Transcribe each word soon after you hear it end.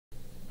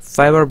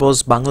Fibre বস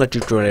বাংলা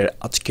টিউটোরিয়ালের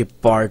আজকে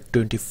part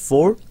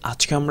 24।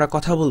 আজকে আমরা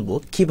কথা বলবো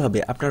কিভাবে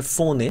আপনার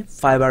ফোনে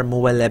ফাইবার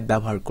মোবাইল অ্যাপ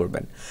ব্যবহার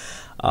করবেন।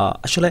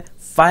 আসলে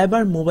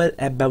ফাইবার মোবাইল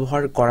অ্যাপ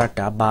ব্যবহার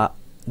করাটা বা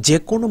যে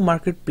কোনো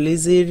মার্কেট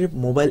প্লেসের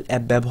মোবাইল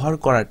অ্যাপ ব্যবহার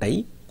করাটাই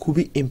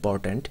খুবই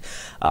ইম্পর্ট্যান্ট।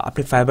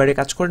 আপনি ফাইবারে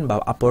কাজ করেন বা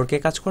আপওয়ার্কে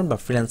কাজ করেন বা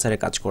ফ্রিল্যান্সারে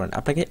কাজ করেন,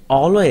 আপনাকে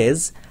অলওয়েজ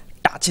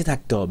টাচে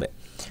থাকতে হবে।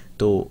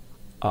 তো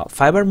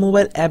ফাইবার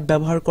মোবাইল অ্যাপ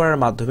ব্যবহার করার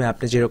মাধ্যমে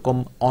আপনি যেরকম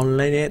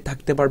অনলাইনে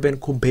থাকতে পারবেন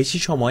খুব বেশি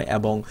সময়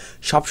এবং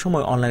সব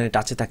সময় অনলাইনে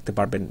টাচে থাকতে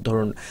পারবেন।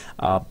 ধরুন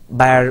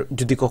বায়ার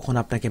যদি কখন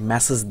আপনাকে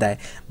মেসেজ দেয়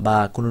বা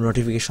কোনো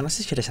নোটিফিকেশন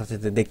আসে সেটা সাথে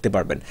সাথে দেখতে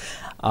পারবেন।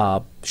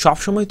 সব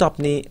সময় তো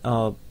আপনি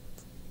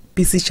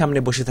পিসির সামনে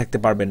বসে থাকতে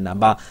পারবেন না,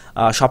 বা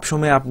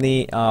সবসময় আপনি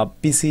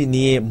পিসি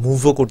নিয়ে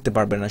মুভও করতে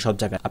পারবেন না সব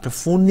জায়গায়। আপনার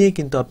ফোন নিয়ে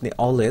কিন্তু আপনি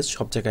অলওয়েজ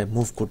সব জায়গায়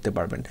মুভ করতে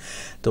পারবেন।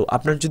 তো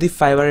আপনার যদি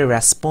ফাইবারের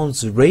রেসপন্স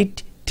রেট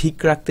ঠিক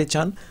রাখতে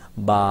চান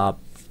বা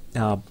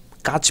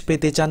কাজ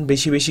পেতে চান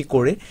বেশি বেশি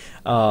করে,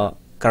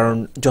 কারণ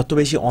যত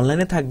বেশি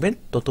অনলাইনে থাকবেন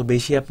তত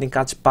বেশি আপনি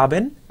কাজ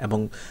পাবেন এবং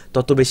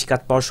তত বেশি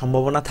কাজ পাওয়ার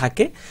সম্ভাবনা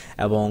থাকে।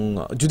 এবং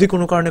যদি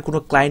কোনো কারণে কোনো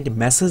ক্লায়েন্ট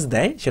মেসেজ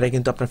দেয় সেটা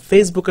কিন্তু আপনার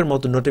ফেসবুকের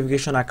মতো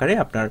নোটিফিকেশন আকারে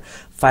আপনার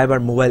ফাইবার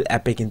মোবাইল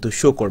অ্যাপে কিন্তু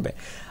শো করবে।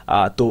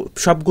 তো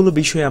সবগুলো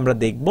বিষয়ে আমরা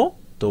দেখব।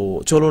 তো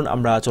চলুন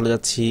আমরা চলে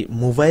যাচ্ছি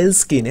মোবাইল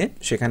স্ক্রিনে,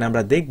 সেখানে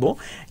আমরা দেখব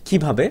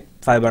কিভাবে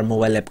ফাইবার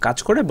মোবাইল অ্যাপ কাজ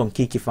করে এবং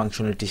কি কি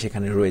ফাংশনালিটি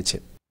সেখানে রয়েছে।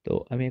 তো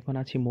আমি এখন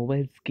আছি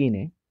মোবাইল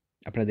স্ক্রিনে,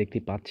 আপনারা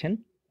দেখতেই পাচ্ছেন।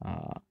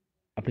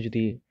 আপনি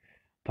যদি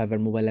ফাইবার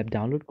মোবাইল অ্যাপ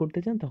ডাউনলোড করতে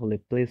চান তাহলে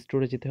প্লে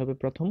স্টোরে যেতে হবে।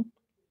 প্রথম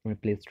আমি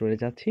প্লে স্টোরে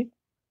যাচ্ছি।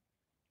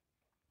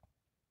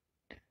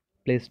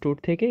 প্লে স্টোর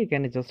থেকে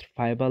এখানে জাস্ট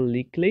ফাইবার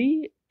লিখলেই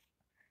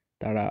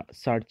তারা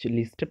সার্চ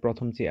লিস্টে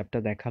প্রথম যে অ্যাপটা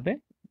দেখাবে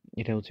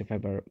এটা হচ্ছে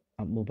ফাইবার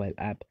মোবাইল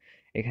অ্যাপ।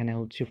 এখানে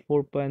হচ্ছে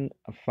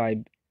 4.5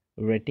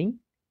 রেটিং,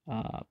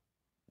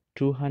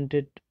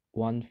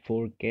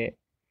 214K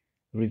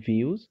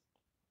রিভিউজ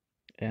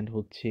অ্যান্ড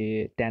হচ্ছে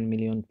 10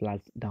 মিলিয়ন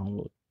প্লাস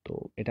ডাউনলোড। তো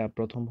এটা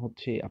প্রথম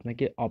হচ্ছে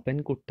আপনাকে ওপেন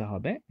করতে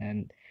হবে।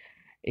 অ্যান্ড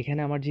এখানে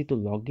আমার যেহেতু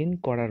লগ ইন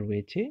করা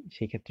রয়েছে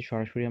সেক্ষেত্রে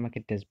সরাসরি আমাকে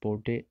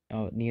ড্যাশবোর্ডে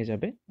নিয়ে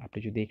যাবে। আপনি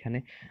যদি এখানে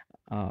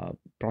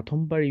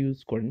প্রথমবার ইউজ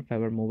করেন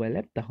ফাইবার মোবাইল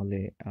অ্যাপ তাহলে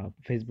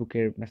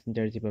ফেসবুকের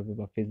মেসেঞ্জার যেভাবে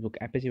বা ফেসবুক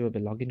অ্যাপে যেভাবে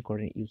লগ ইন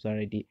করেন ইউজার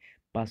আইডি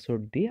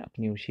পাসওয়ার্ড দিয়ে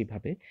আপনিও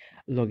সেইভাবে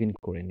লগ ইন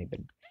করে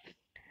নেবেন।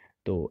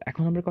 তো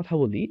এখন আমরা কথা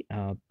বলি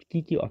কি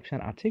কি অপশন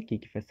আছে, কি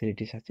কি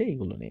ফ্যাসিলিটিস আছে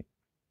এগুলো নিয়ে।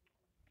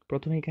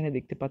 প্রথমে এখানে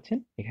দেখতে পাচ্ছেন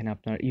এখানে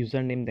আপনার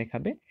ইউজার নেম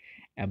দেখাবে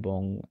এবং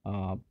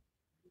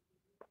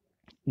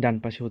ডান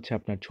পাশে হচ্ছে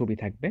আপনার ছবি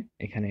থাকবে।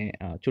 এখানে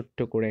ছোট্ট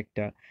করে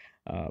একটা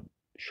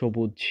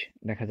সবুজ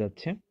দেখা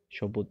যাচ্ছে,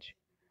 সবুজ।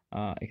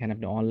 এখানে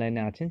আপনি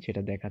অনলাইনে আছেন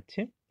সেটা দেখাচ্ছে।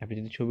 আপনি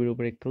যদি ছবির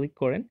উপরে ক্লিক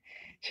করেন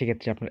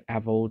সেক্ষেত্রে আপনার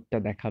অ্যাবাউটটা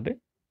দেখাবে।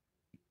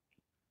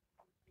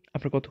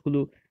 আপনার কতগুলো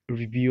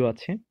রিভিউ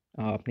আছে,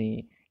 আপনি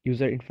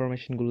ইউজার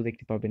ইনফরমেশন গুলো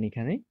দেখতে পাবেন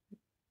এখানে।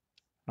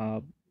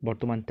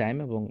 বর্তমান টাইম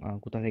এবং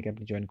কোথা থেকে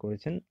আপনি জয়েন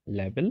করেছেন,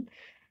 লেভেল,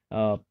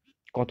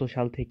 কত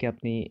সাল থেকে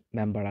আপনি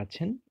মেম্বার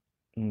আছেন,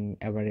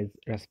 average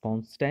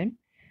response time,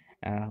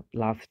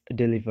 last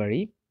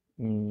delivery,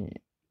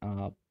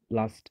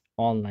 last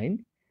online,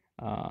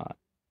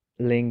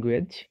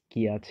 language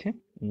কি আছে,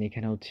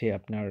 এখানে হচ্ছে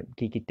আপনার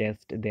কি কি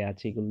টেস্ট দেয়া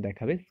আছে এগুলো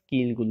দেখাবে,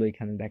 স্কিলগুলো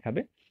এখানে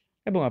দেখাবে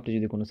এবং আপনি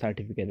যদি কোনো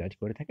সার্টিফিকেট অ্যাড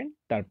করে থাকেন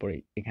তারপরে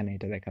এখানে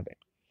এটা দেখাবে।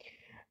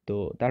 তো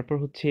তারপর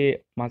হচ্ছে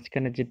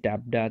মাঝখানে যে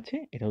ট্যাবটা আছে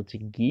এটা হচ্ছে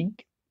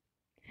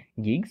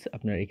গিগস।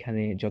 আপনার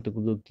এখানে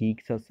যতগুলো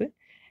গিগস আছে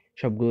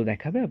সবগুলো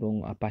দেখাবে এবং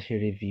পাশে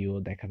রিভিউ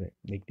দেখাবে,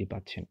 দেখতেই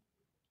পাচ্ছেন।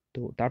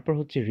 তো তারপর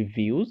হচ্ছে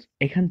রিভিউজ,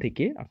 এখান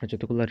থেকে আপনার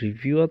যতগুলো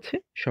রিভিউ আছে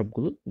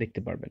সবগুলো দেখতে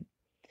পারবেন।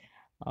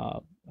 আহ,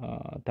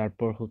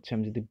 তারপর হচ্ছে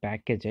আমি যদি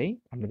ব্যাকে যাই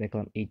আমরা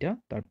দেখলাম এইটা।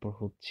 তারপর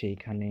হচ্ছে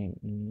এখানে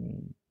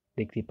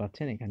দেখতেই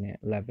পাচ্ছেন এখানে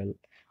লেভেল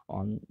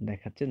অন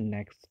দেখাচ্ছে।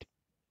 নেক্সট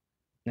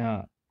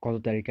কত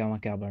তারিখে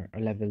আমাকে আবার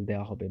লেভেল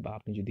দেওয়া হবে, বা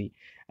আপনি যদি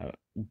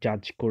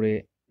জাজ করে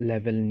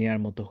লেভেল নেওয়ার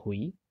মতো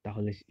হই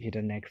তাহলে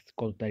সেটা নেক্সট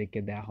কত তারিখে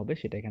দেওয়া হবে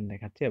সেটা এখানে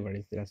দেখাচ্ছে।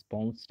 এভারেজ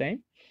রেসপন্স টাইম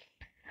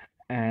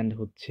অ্যান্ড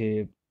হচ্ছে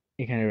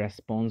এখানে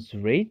response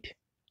rate,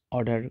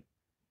 order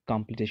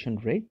completion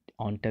rate,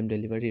 on time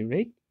delivery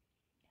rate,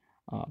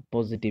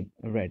 positive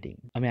rating.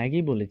 আমি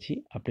আগেই বলেছি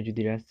আপনি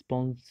যদি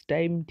রেসপন্স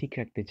টাইম ঠিক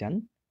রাখতে চান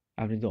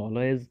আপনি তো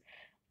অলওয়েজ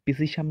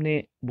পিসির সামনে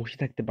বসে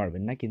থাকতে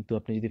পারবেন না, কিন্তু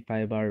আপনি যদি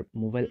ফাইবার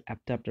মোবাইল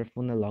অ্যাপটা আপনার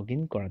ফোনে লগ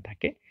ইন করা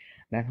থাকে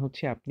দেন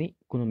হচ্ছে আপনি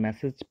কোনো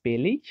মেসেজ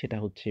পেলেই সেটা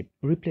হচ্ছে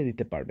রিপ্লাই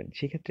দিতে পারবেন।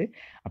 সেক্ষেত্রে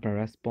আপনার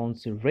রেসপন্স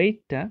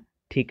রেটটা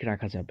ঠিক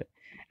রাখা যাবে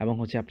এবং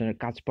হচ্ছে আপনার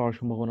কাজ পাওয়ার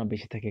সম্ভাবনা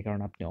বেশি থাকে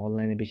কারণ আপনি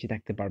অনলাইনে বেশি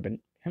থাকতে পারবেন।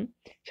 হ্যাঁ,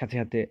 সাথে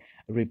সাথে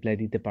রিপ্লাই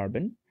দিতে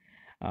পারবেন।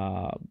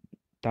 আহ,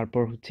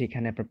 তারপর হচ্ছে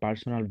এখানে আপনার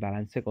পার্সোনাল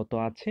ব্যালেন্সে কত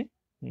আছে,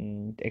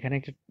 এখানে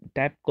একটা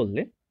ট্যাপ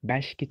করলে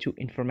বেশ কিছু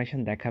ইনফরমেশন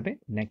দেখাবে।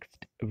 নেক্সট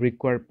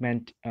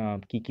রিকোয়ারমেন্ট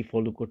কি কি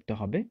ফলো করতে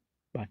হবে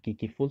বা কি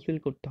কি ফুলফিল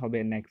করতে হবে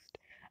নেক্সট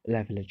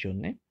লেভেলের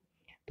জন্য।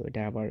 তো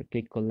এটা আবার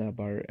ক্লিক করলে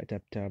আবার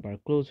ট্যাবটা আবার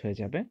ক্লোজ হয়ে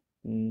যাবে।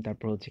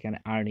 তারপর হচ্ছে এখানে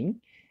আর্নিং,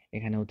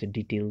 এখানে হচ্ছে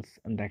ডিটেলস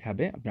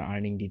দেখাবে আপনার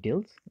আর্নিং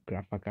ডিটেলস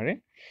গ্রাফ আকারে।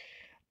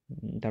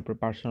 তারপর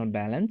পার্সোনাল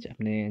ব্যালেন্স,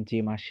 আপনি যে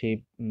মাসে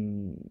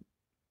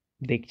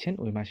দেখছেন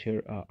ওই মাসের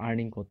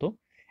আর্নিং কত,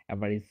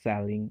 average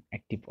selling,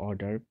 active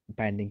order,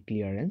 pending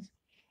clearance.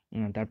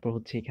 তারপর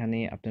হচ্ছে এখানে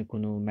আপনার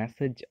কোনো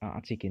মেসেজ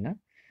আছে কিনা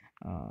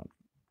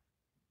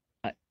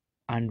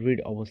আনরিড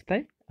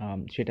অবস্থায়,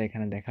 সেটা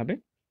এখানে দেখাবে।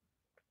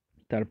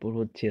 তারপর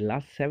হচ্ছে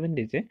লাস্ট 7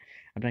 ডেজে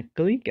আপনার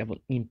ক্লিক এবং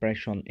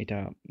ইমপ্রেশন এটা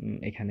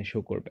এখানে শো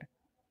করবে।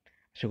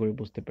 আশা করি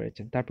বুঝতে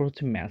পেরেছেন। তারপর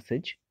হচ্ছে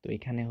মেসেজ। তো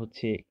এখানে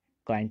হচ্ছে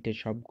ক্লায়েন্টের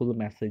সবগুলো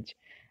মেসেজ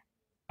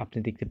আপনি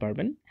দেখতে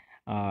পারবেন।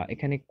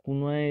 এখানে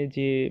কোনায়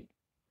যে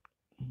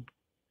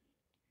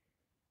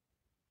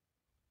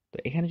তো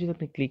এখানে যদি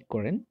আপনি ক্লিক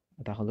করেন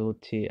তাহলে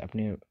হচ্ছে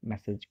আপনি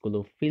মেসেজগুলো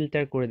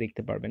ফিল্টার করে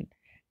দেখতে পারবেন।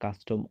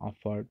 কাস্টম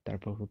অফার,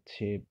 তারপর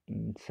হচ্ছে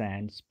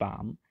স্যান্ড,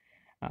 স্পাম,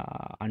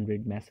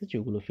 আনরিড মেসেজ,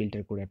 ওগুলো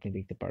ফিল্টার করে আপনি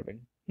দেখতে পারবেন।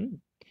 হুম?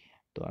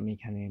 তো আমি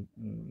এখানে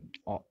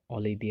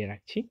অলেই দিয়ে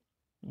রাখছি।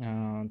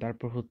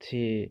 তারপর হচ্ছে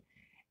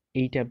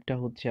এই ট্যাবটা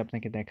হচ্ছে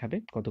আপনাকে দেখাবে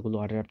কতগুলো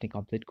অর্ডার আপনি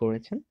কমপ্লিট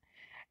করেছেন।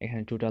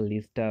 এখানে টোটাল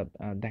লিস্টটা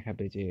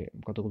দেখাবে যে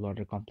কতগুলো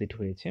অর্ডার কমপ্লিট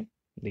হয়েছে,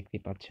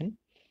 দেখতেই পাচ্ছেন।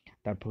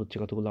 তারপর হচ্ছে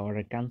কতগুলো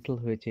অর্ডার ক্যান্সেল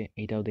হয়েছে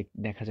এটাও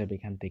দেখা যাবে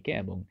এখান থেকে,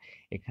 এবং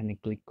এখানে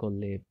ক্লিক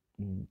করলে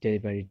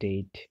ডেলিভারি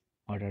ডেট,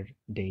 অর্ডার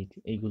ডেট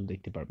এইগুলো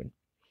দেখতে পারবেন।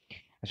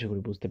 আশা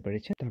করি বুঝতে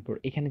পেরেছেন। তারপর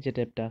এখানে যে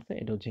ট্যাবটা আছে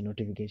এটা হচ্ছে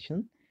নোটিফিকেশন।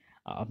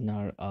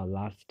 আপনার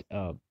লাস্ট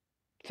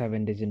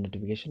 7 ডেজের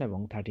নোটিফিকেশন এবং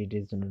 30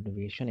 ডেজের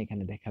নোটিফিকেশন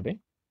এখানে দেখাবে।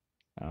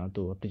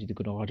 তো আপনি যদি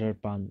কোনো অর্ডার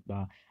পান বা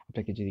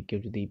আপনাকে যদি কেউ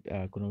যদি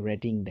কোনো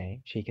রেটিং দেয়,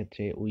 সেই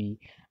ক্ষেত্রে ওই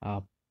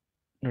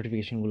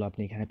নোটিফিকেশনগুলো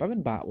আপনি এখানে পাবেন,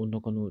 বা অন্য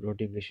কোনো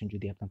নোটিফিকেশন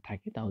যদি আপনার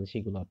থাকে তাহলে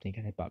সেগুলো আপনি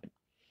এখানে পাবেন।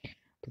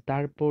 তো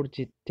তারপর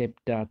যে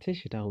ট্যাবটা আছে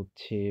সেটা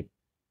হচ্ছে,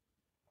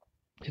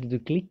 সেটা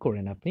যদি ক্লিক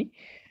করেন আপনি,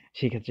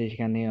 সেক্ষেত্রে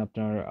সেখানে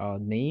আপনার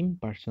নেম,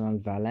 পার্সোনাল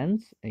ব্যালেন্স,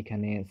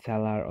 এখানে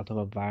সেলার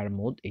অথবা বায়ার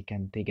মোড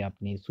এখান থেকে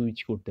আপনি সুইচ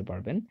করতে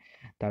পারবেন।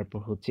 তারপর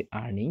হচ্ছে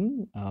আর্নিং,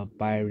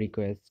 বায়ার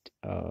রিকোয়েস্ট,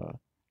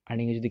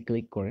 আর্নিংয়ে যদি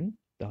ক্লিক করেন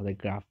তাহলে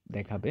গ্রাফ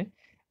দেখাবে,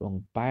 এবং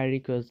বায়ার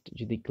রিকোয়েস্ট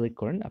যদি ক্লিক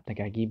করেন,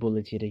 আপনাকে আগেই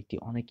বলেছি এটা একটি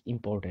অনেক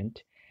ইম্পর্ট্যান্ট।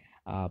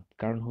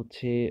 কারণ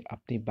হচ্ছে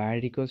আপনি বায়ার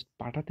রিকোয়েস্ট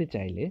পাঠাতে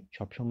চাইলে,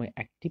 সবসময়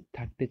অ্যাক্টিভ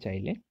থাকতে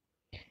চাইলে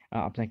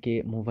আপনাকে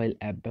মোবাইল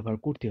অ্যাপ ব্যবহার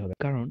করতে হবে।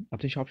 কারণ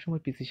আপনি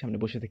সবসময় পিসির সামনে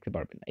বসে থাকতে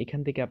পারবেন না। এখান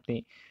থেকে আপনি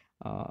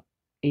আ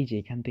এই যে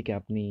এখান থেকে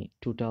আপনি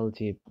টোটাল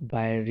যে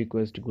বায়ার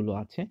রিকোয়েস্ট গুলো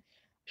আছে,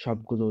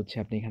 সবগুলো হচ্ছে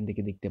আপনি এখান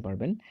থেকে দেখতে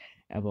পারবেন,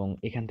 এবং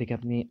এখান থেকে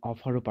আপনি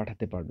অফারও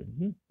পাঠাতে পারবেন।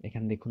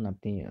 এখানে দেখুন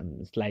আপনি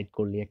স্লাইড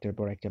করলে একটার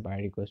পর একটা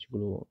বায়ার রিকোয়েস্ট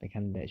গুলো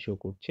এখানে শো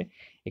করছে।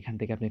 এখান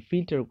থেকে আপনি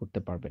ফিল্টারও করতে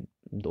পারবেন।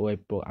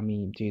 আমি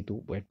যেহেতু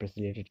ওয়েবপ্রেস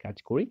রিলেটেড কাজ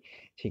করি,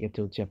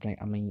 সেক্ষেত্রে হচ্ছে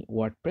আমি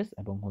ওয়ার্ডপ্রেস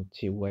এবং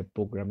হচ্ছে ওয়েব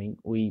প্রোগ্রামিং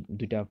ওই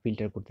 ২ টা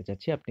ফিল্টার করতে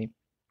চাচ্ছি। আপনি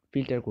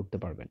ফিল্টার করতে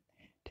পারবেন।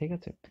 ঠিক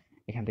আছে?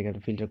 এখান থেকে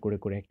আপনি ফিল্টার করে,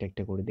 করে একটা,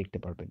 একটা করে দেখতে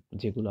পারবেন।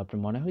 যেগুলো আপনার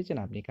মনে হয় যে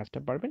না আপনি এই কাজটা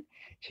পারবেন,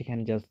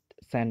 সেখানে জাস্ট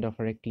সেন্ড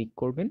অফারে ক্লিক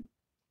করবেন।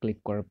 ক্লিক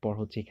করার পর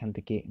হচ্ছে এখান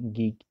থেকে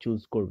গিগ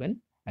চুজ করবেন।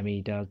 আমি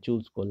এটা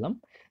চুজ করলাম।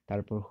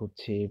 তারপর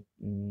হচ্ছে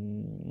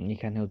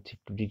এখানে হচ্ছে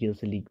একটু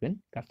ডিটেইলসে লিখবেন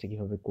কাজটা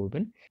কিভাবে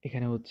করবেন।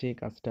 এখানে হচ্ছে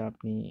কাজটা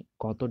আপনি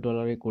কত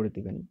ডলারে করে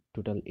দিবেন,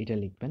 টোটাল এটা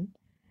লিখবেন।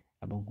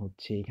 এবং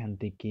হচ্ছে এখান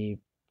থেকে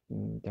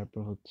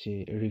তারপর হচ্ছে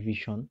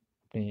রিভিশন,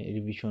 আপনি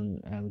রিভিশন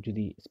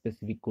যদি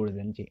স্পেসিফিক করে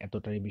দেন যে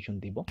এতটা রিভিশন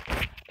দিব,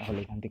 তাহলে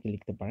এখান থেকে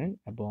লিখতে পারেন।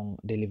 এবং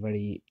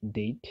ডেলিভারি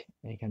ডেট,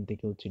 এখান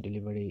থেকে হচ্ছে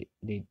ডেলিভারি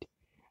ডেট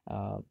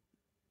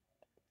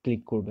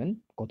ক্লিক করবেন,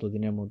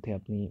 কতদিনের মধ্যে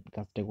আপনি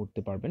কাজটা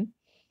করতে পারবেন।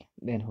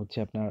 দেন হচ্ছে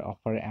আপনার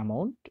অফার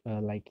অ্যামাউন্ট,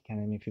 লাইক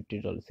এখানে আমি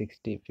 $50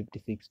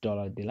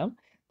 $56 দিলাম।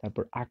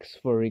 তারপর আস্ক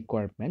ফর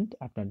রিকোয়ারমেন্ট,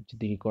 আপনার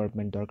যদি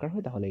রিকোয়ারমেন্ট দরকার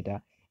হয় তাহলে এটা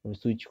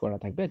সুইচ করা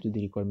থাকবে, আর যদি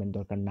রিকোয়ারমেন্ট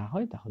দরকার না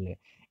হয় তাহলে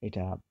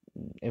এটা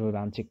এভাবে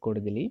আনচেক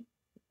করে দিলেই,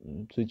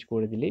 সুইচ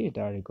করে দিলেই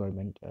এটা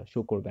রিকোয়ারমেন্ট শো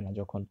করবে না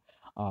যখন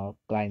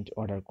ক্লায়েন্ট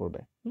অর্ডার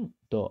করবে।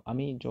 তো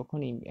আমি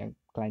যখনই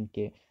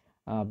ক্লায়েন্টকে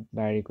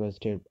বায়ার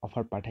রিকোয়েস্টের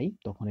অফার পাঠাই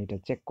তখন এটা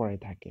চেক করাই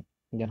থাকে।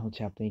 দেন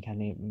হচ্ছে আপনি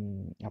এখানে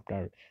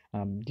আপনার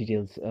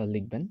ডিটেলস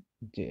লিখবেন,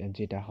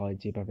 যেটা হয়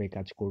যেভাবে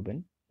কাজ করবেন।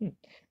 হুম?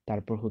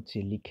 তারপর হচ্ছে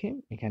লিখে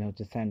এখানে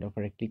হচ্ছে সেন্ড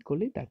অফারে ক্লিক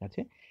করলেই তার কাছে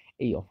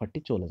এই অফারটি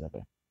চলে যাবে।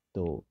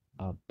 তো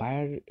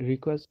বায়ার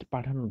রিকোয়েস্ট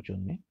পাঠানোর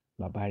জন্যে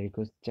বা বায়ার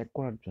রিকোয়েস্ট চেক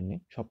করার জন্যে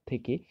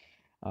সবথেকে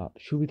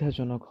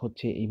সুবিধাজনক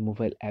হচ্ছে এই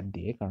মোবাইল অ্যাপ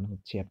দিয়ে। কারণ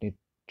হচ্ছে আপনি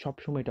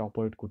সবসময় এটা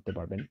অপারেট করতে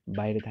পারবেন।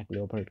 বাইরে থাকলে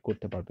অপারেট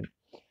করতে পারবেন।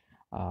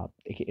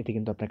 এতে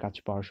কিন্তু আপনার কাজ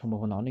পাওয়ার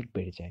সম্ভাবনা অনেক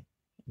বেড়ে যায়।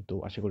 তো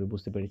আশা করি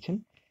বুঝতে পেরেছেন।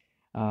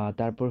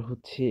 তারপর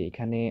হচ্ছে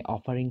এখানে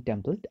অফারিং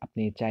টেমপ্লেট,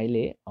 আপনি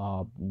চাইলে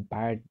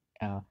বায়ার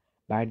আ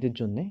বায়ারদের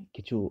জন্যে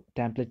কিছু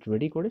টেমপ্লেট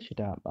রেডি করে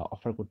সেটা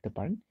অফার করতে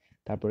পারেন।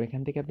 তারপর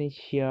এখান থেকে আপনি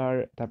শেয়ার,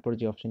 তারপর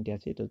যে অপশনটি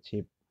আছে এটা হচ্ছে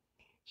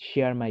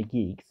শেয়ার মাই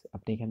গিগস,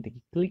 আপনি এখান থেকে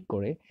ক্লিক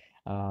করে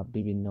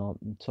বিভিন্ন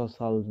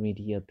সোশ্যাল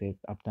মিডিয়াতে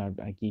আপনার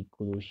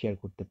গিগগুলো শেয়ার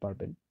করতে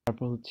পারবেন।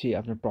 তারপর হচ্ছে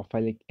আপনার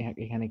প্রোফাইলে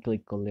এখানে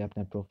ক্লিক করলে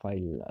আপনার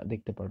প্রোফাইল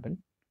দেখতে পারবেন।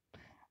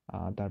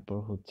 তারপর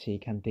হচ্ছে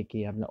এখান থেকে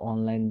আপনার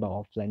অনলাইন বা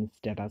অফলাইন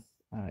স্ট্যাটাস,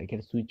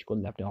 এখানে সুইচ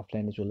করলে আপনি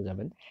অফলাইনে চলে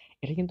যাবেন।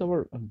 এটা কিন্তু আবার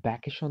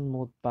ভ্যাকেশন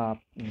মোড বা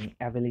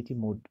অ্যাবিলিটি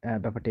মোড,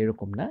 ব্যাপারটা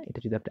এরকম না। এটা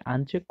যদি আপনি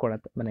আনচেক করা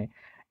মানে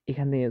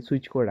এখানে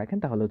সুইচ করে রাখেন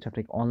তাহলে হচ্ছে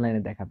আপনাকে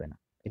অনলাইনে দেখাবে না।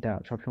 এটা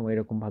সবসময়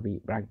এরকম ভাবেই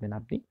রাখবেন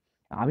আপনি।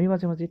 আমি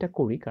মাঝে, মাঝে এটা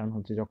করি। কারণ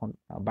হচ্ছে যখন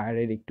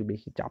বাইরের একটু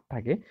বেশি চাপ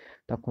থাকে,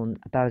 তখন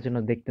তারা যেন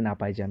দেখতে না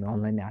পায় যে আমি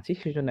অনলাইনে আছি।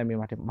 সেজন্য আমি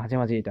মাঝে,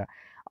 মাঝে এটা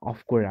অফ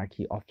করে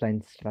রাখি। অফলাইন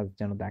স্ট্যাটাস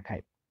যেন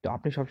দেখায়। তো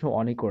আপনি সবসময়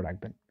অনই করে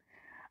রাখবেন।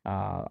 আ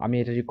আমি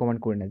এটা রিকমেন্ড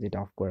করি না যে এটা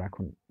অফ করে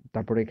রাখুন।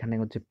 তারপরে এখানে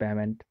হচ্ছে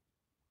পেমেন্ট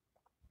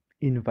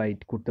ইনভাইট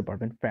করতে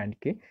পারবেন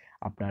ফ্রেন্ডকে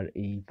আপনার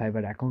এই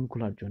Fiverr অ্যাকাউন্ট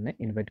খোলার জন্য।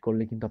 ইনভাইট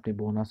করলে কিন্তু আপনি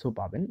বোনাসও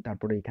পাবেন।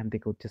 তারপরে এখান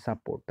থেকে হচ্ছে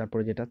সাপোর্ট।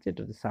 তারপরে যেটা আছে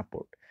এটা হচ্ছে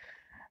সাপোর্ট।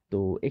 তো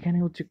এখানে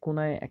হচ্ছে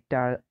কোনায় একটা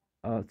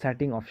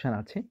সেটিং অপশন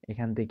আছে।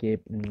 এখান থেকে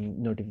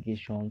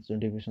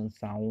নোটিফিকেশন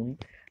সাউন্ড,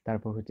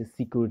 তারপর হচ্ছে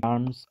security,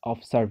 terms of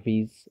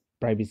service,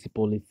 privacy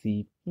policy,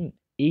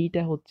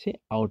 এইটা হচ্ছে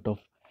আউট অফ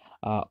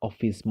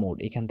অফিস মোড।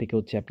 এখান থেকে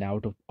হচ্ছে আপনি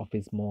out of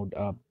office mode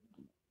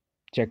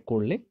check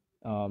করলে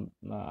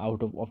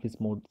out of office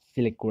mode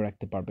select করে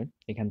রাখতে পারবেন।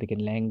 এখান থেকে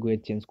ল্যাঙ্গুয়েজ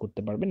চেঞ্জ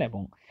করতে পারবেন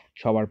এবং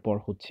সবার পর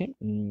হচ্ছে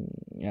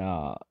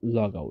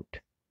লগ আউট।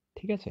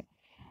 ঠিক আছে?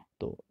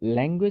 তো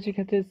ল্যাঙ্গুয়েজের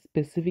ক্ষেত্রে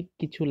স্পেসিফিক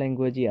কিছু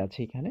ল্যাঙ্গুয়েজই আছে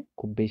এখানে,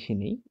 খুব বেশি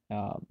নেই।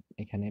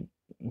 এখানে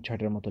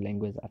 ৬টার মতো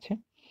ল্যাঙ্গুয়েজ আছে।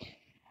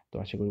 তো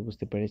আশা করি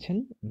বুঝতে পেরেছেন।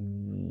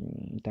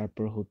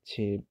 তারপর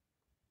হচ্ছে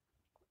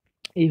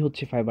এই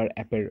হচ্ছে ফাইবার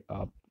অ্যাপের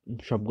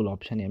সবগুলো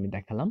অপশানই আমি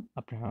দেখালাম।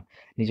 আপনারা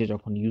নিজে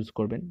যখন ইউজ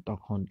করবেন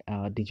তখন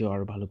নিজেও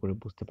আরো ভালো করে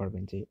বুঝতে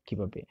পারবেন যে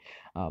কিভাবে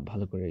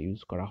ভালো করে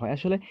ইউজ করা হয়।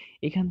 আসলে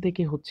এখান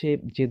থেকে হচ্ছে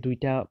যে ২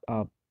 টা আ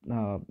আ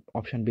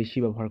অপশান বেশি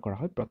ব্যবহার করা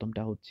হয়। ১ম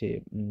টা হচ্ছে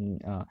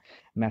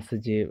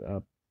মেসেজে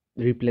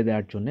রিপ্লাই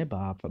দেওয়ার জন্যে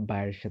বা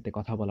বায়ারের সাথে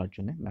কথা বলার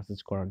জন্যে, মেসেজ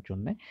করার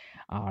জন্যে।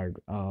 আর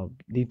আ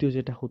 ২য়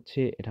যেটা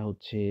হচ্ছে এটা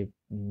হচ্ছে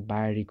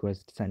বায়ার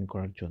রিকোয়েস্ট সেন্ড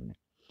করার জন্যে।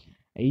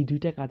 এই ২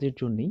 টা কাজের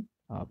জন্যেই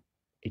আ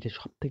এটা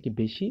সবথেকে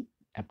বেশি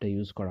অ্যাপটা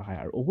ইউজ করা হয়।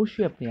 আর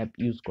অবশ্যই আপনি অ্যাপ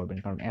ইউজ করবেন।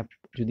 কারণ অ্যাপ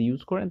যদি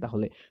ইউজ করেন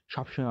তাহলে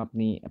সবসময়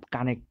আপনি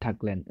কানেক্ট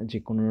থাকলেন। যে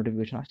কোনো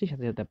নোটিফিকেশন আসছে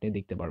সাথে, সাথে আপনি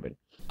দেখতে পারবেন।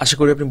 আশা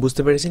করি আপনি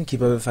বুঝতে পেরেছেন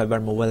কিভাবে ফাইবার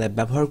মোবাইল অ্যাপ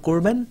ব্যবহার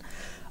করবেন।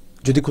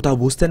 যদি কোথাও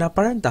বুঝতে না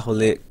পারেন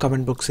তাহলে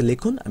কমেন্ট বক্সে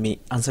লিখুন, আমি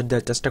আনসার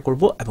দেওয়ার চেষ্টা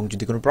করব, এবং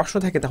যদি কোনো প্রশ্ন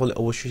থাকে তাহলে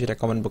অবশ্যই সেটা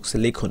কমেন্ট বক্সে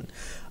লিখুন।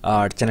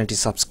 আর চ্যানেলটি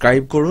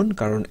সাবস্ক্রাইব করুন,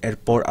 কারণ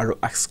এরপর আরও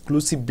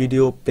এক্সক্লুসিভ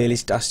ভিডিও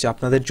প্লেলিস্ট আসছে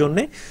আপনাদের জন্য,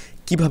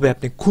 কিভাবে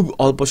আপনি খুব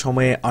অল্প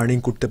সময়ে আর্নিং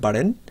করতে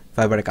পারেন,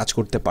 ফাইবারে কাজ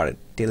করতে পারেন।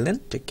 Till then,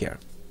 take care,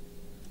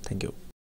 thank you.